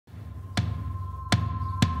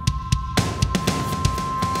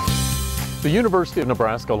The University of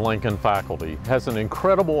Nebraska-Lincoln faculty has an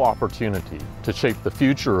incredible opportunity to shape the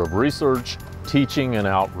future of research, teaching, and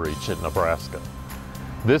outreach at Nebraska.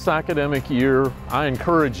 This academic year, I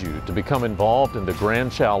encourage you to become involved in the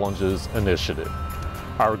Grand Challenges initiative.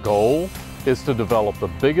 Our goal is to develop the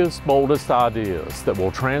biggest, boldest ideas that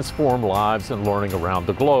will transform lives and learning around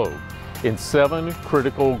the globe in 7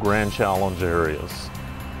 critical Grand Challenge areas: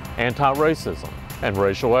 anti-racism and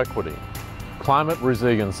racial equity, climate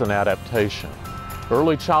resilience and adaptation,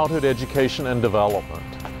 early childhood education and development,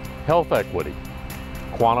 health equity,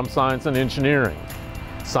 quantum science and engineering,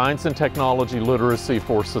 science and technology literacy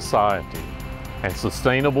for society, and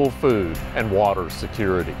sustainable food and water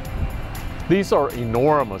security. These are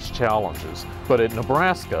enormous challenges, but at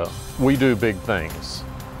Nebraska, we do big things.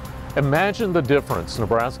 Imagine the difference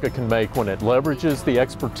Nebraska can make when it leverages the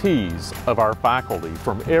expertise of our faculty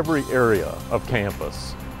from every area of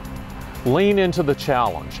campus. Lean into the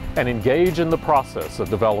challenge and engage in the process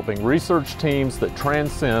of developing research teams that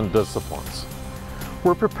transcend disciplines.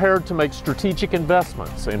 We're prepared to make strategic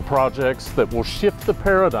investments in projects that will shift the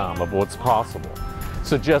paradigm of what's possible,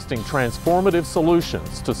 suggesting transformative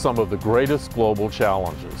solutions to some of the greatest global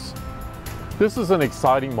challenges. This is an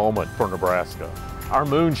exciting moment for Nebraska, our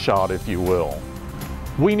moonshot, if you will.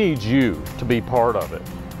 We need you to be part of it.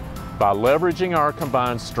 By leveraging our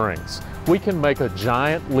combined strengths, we can make a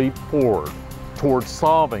giant leap forward towards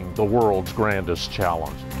solving the world's grandest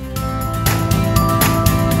challenges.